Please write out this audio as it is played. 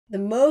The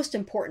most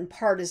important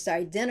part is to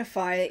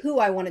identify who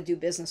I want to do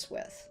business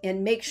with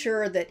and make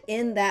sure that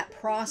in that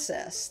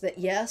process that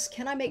yes,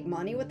 can I make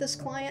money with this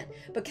client,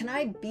 but can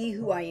I be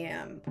who I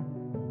am?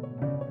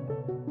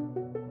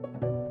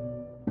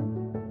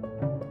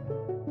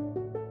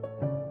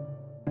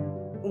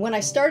 When I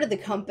started the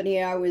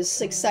company, I was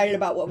excited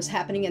about what was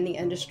happening in the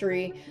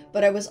industry,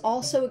 but I was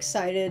also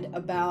excited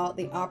about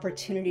the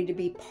opportunity to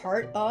be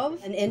part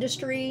of an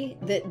industry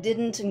that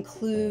didn't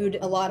include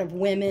a lot of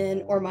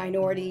women or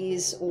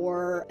minorities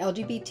or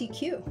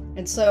LGBTQ.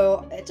 And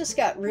so it just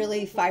got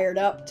really fired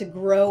up to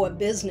grow a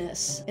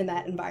business in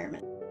that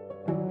environment.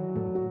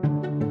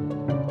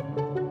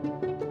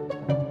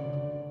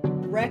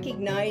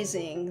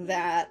 Recognizing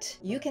that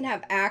you can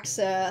have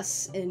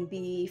access and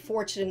be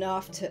fortunate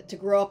enough to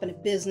grow up in a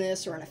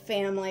business or in a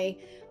family,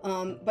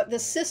 but the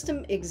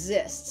system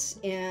exists.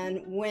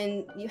 And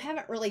when you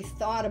haven't really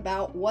thought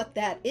about what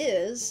that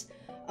is,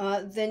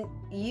 then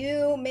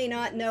you may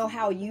not know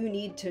how you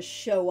need to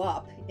show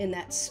up in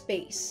that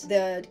space.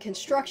 The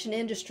construction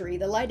industry,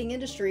 the lighting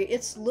industry,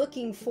 it's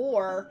looking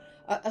for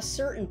a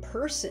certain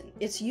person.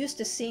 It's used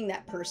to seeing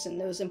that person.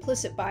 Those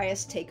implicit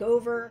bias take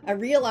over. I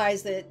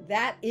realize that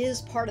that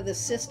is part of the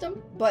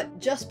system, but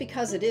just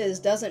because it is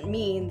doesn't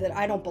mean that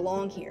I don't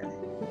belong here.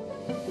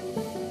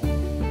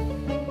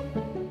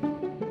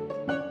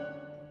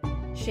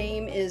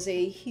 Shame is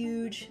a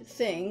huge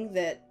thing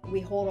that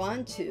we hold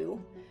on to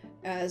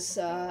as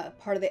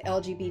part of the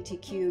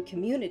LGBTQ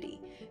community,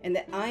 and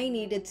that I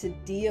needed to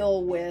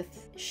deal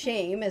with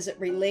shame as it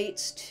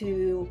relates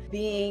to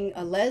being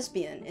a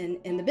lesbian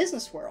in the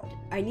business world.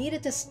 I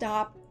needed to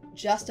stop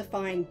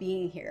justifying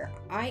being here.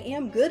 I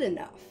am good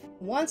enough.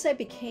 Once I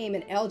became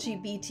an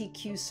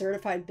LGBTQ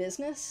certified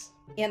business,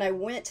 and I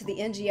went to the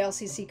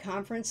NGLCC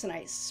conference and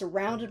I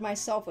surrounded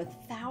myself with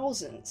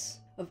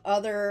thousands of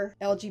other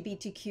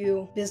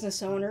LGBTQ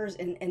business owners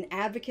and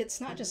advocates,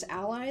 not just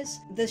allies,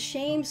 the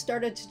shame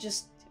started to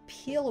just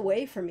peel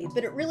away from me.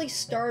 But it really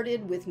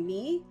started with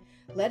me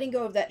letting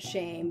go of that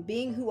shame,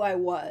 being who I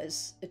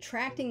was,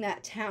 attracting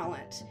that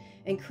talent,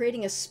 and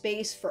creating a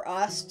space for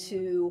us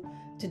to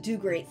do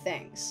great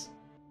things.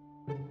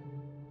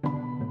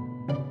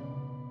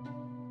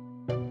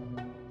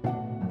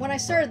 When I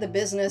started the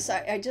business,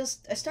 I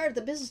started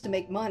the business to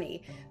make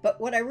money, but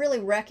what I really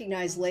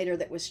recognized later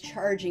that was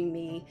charging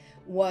me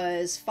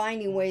was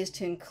finding ways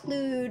to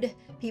include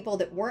people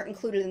that weren't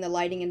included in the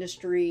lighting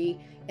industry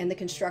and the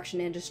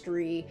construction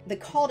industry. The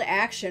call to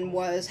action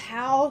was,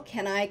 how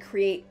can I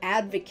create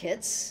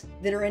advocates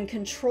that are in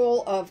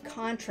control of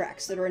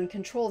contracts, that are in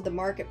control of the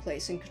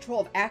marketplace, in control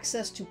of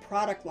access to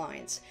product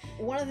lines?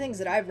 One of the things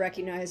that I've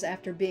recognized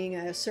after being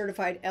a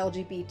certified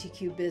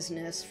LGBTQ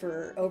business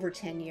for over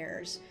 10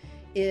 years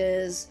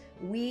is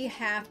we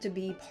have to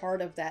be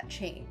part of that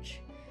change.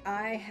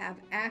 I have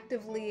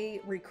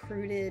actively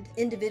recruited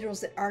individuals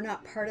that are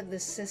not part of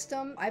this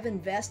system. I've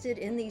invested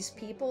in these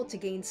people to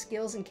gain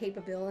skills and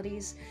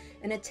capabilities,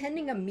 and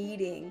attending a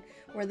meeting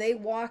where they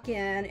walk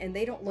in and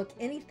they don't look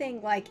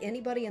anything like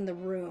anybody in the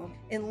room,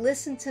 and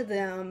listen to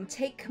them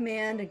take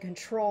command and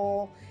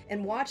control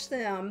and watch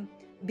them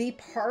be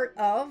part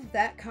of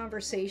that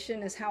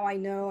conversation is how I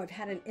know I've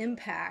had an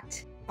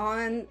impact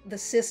on the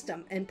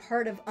system and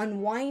part of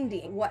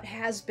unwinding what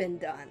has been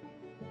done.